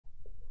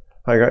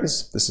Hi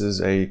guys, this is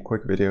a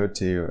quick video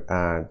to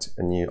add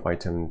a new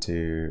item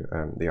to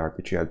the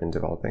RPG I've been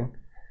developing.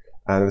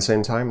 And at the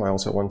same time, I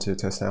also want to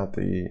test out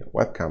the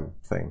webcam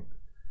thing.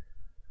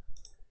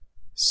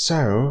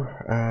 So,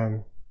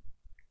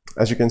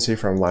 as you can see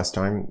from last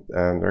time,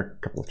 there are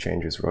a couple of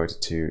changes related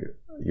to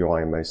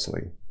UI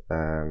mostly.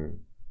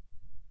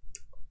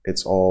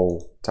 It's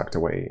all tucked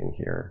away in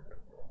here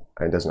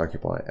and it doesn't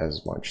occupy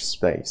as much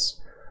space.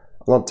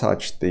 I've not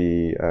touched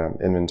the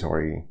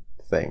inventory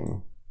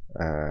thing.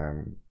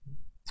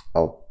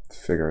 I'll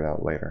figure it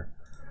out later.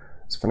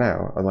 So for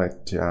now, I'd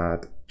like to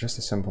add just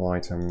a simple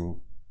item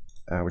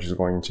which is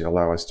going to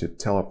allow us to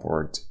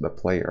teleport the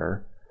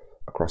player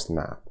across the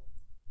map.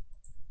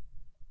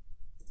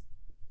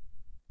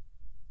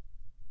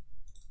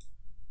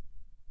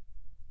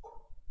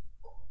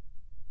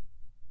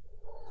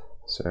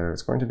 So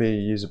it's going to be a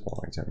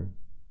usable item,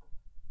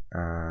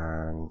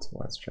 and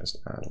let's just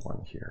add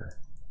one here.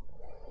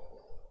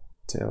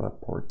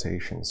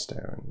 Teleportation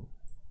stone.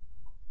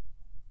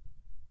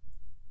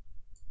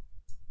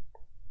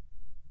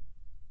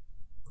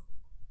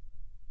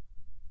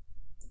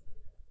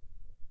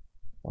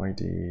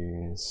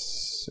 ID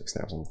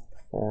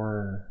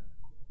 6004,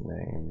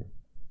 name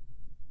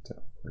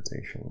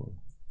teleportation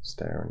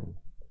stone.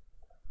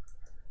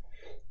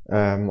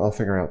 I'll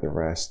figure out the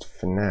rest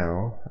for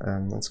now.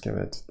 Let's give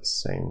it the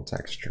same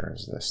texture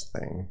as this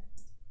thing.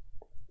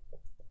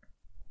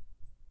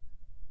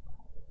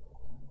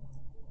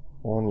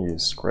 On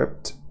use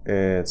script,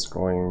 it's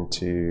going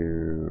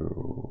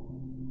to.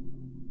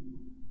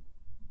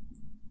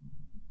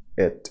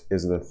 It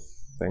is the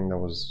thing that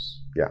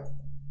was, yeah.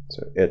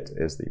 So it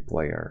is the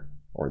player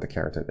or the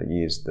character that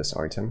used this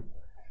item.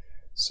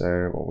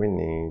 So what we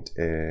need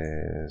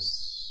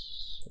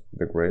is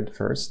the grid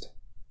first.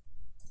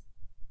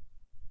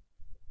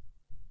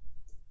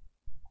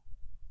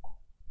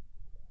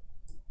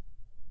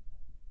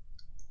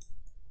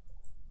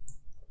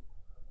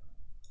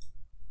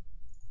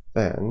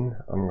 Then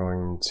I'm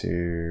going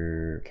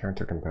to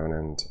character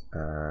component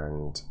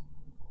and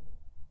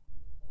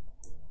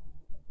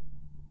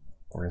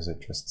or is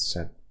it just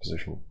set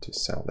position to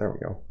cell? There we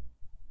go.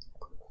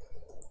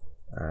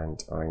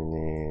 And I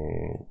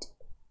need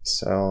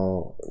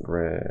cell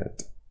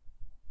grid,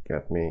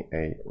 get me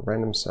a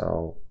random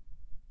cell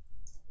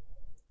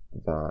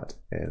that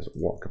is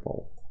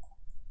walkable.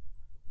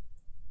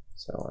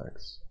 Cell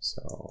X,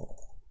 cell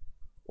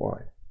Y.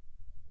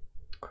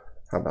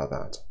 How about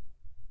that?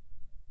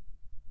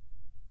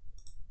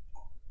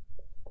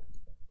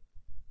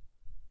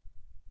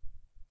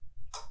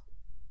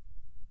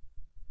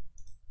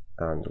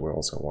 And we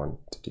also want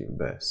to do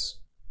this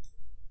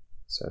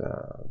so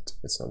that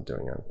it's not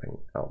doing anything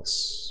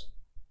else.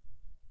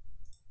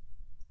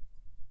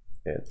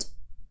 It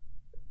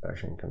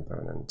action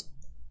component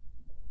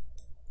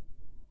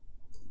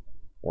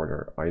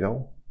order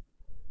idle.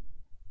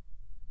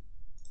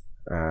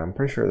 I'm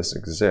pretty sure this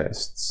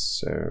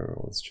exists,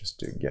 so let's just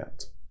do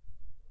get.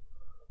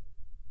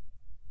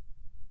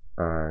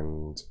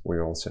 And we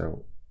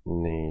also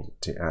need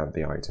to add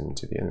the item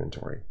to the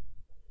inventory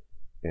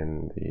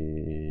in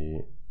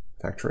the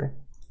factory.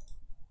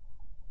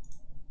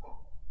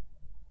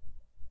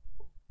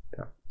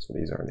 Yeah, so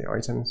these are the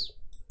items,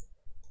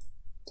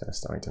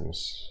 test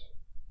items,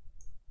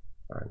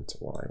 and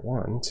what I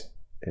want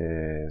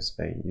is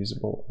a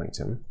usable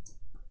item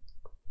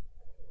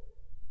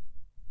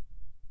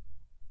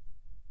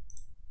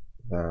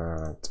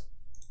that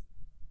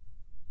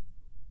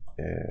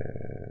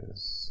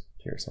is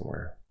here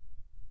somewhere.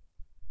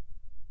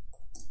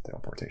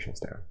 Teleportation's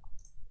down.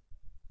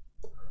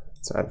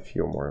 Let's add a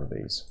few more of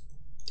these.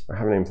 I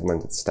haven't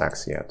implemented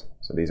stacks yet,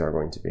 so these are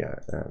going to be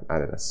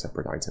added as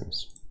separate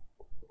items.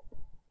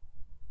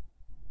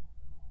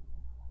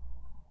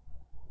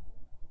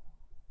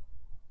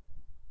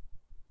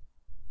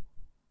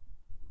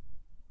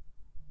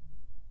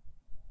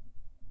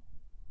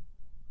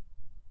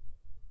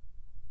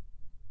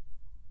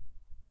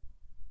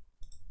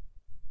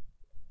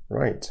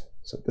 Right,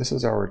 so this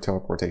is our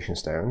teleportation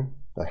stone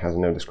that has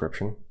no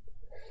description.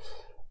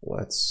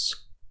 Let's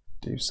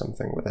do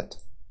something with it.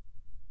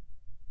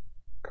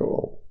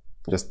 Cool.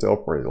 Just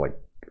teleported like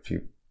a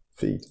few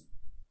feet.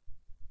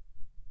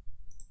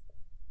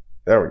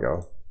 There we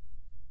go.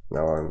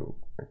 Now I'm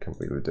a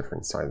completely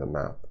different side of the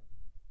map.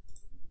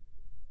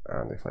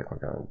 And if I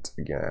click on it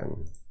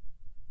again,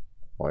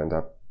 I'll end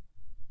up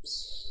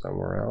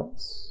somewhere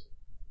else.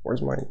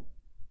 Where's my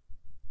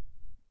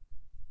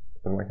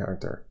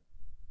character?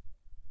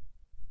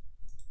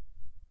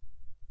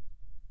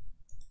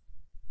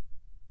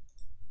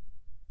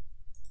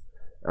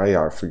 Oh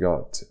yeah, I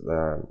forgot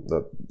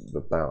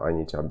the bound. I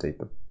need to update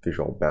the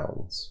visual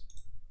bounds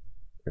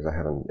because I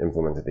haven't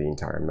implemented the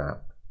entire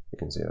map. You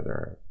can see that there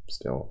are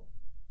still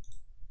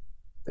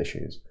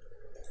issues,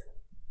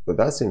 but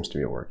that seems to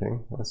be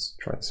working. Let's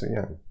try this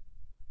again.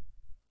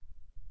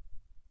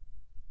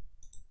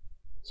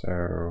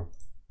 So,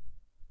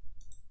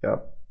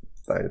 yep,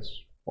 that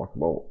is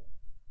walkable.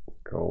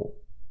 Cool.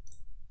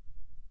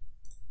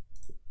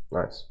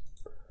 Nice.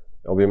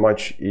 it'll be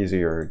much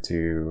easier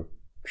to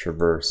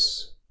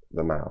traverse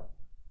the map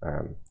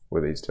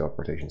with these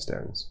teleportation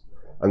stones.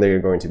 And they're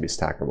going to be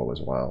stackable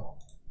as well.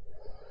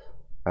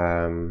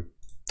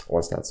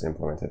 Once that's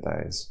implemented,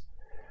 that is.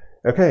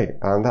 Okay,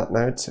 on that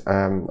note,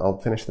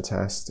 I'll finish the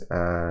test,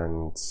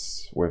 and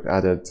we've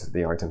added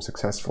the item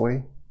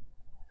successfully,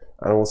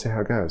 and we'll see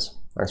how it goes.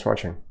 Thanks for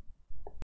watching.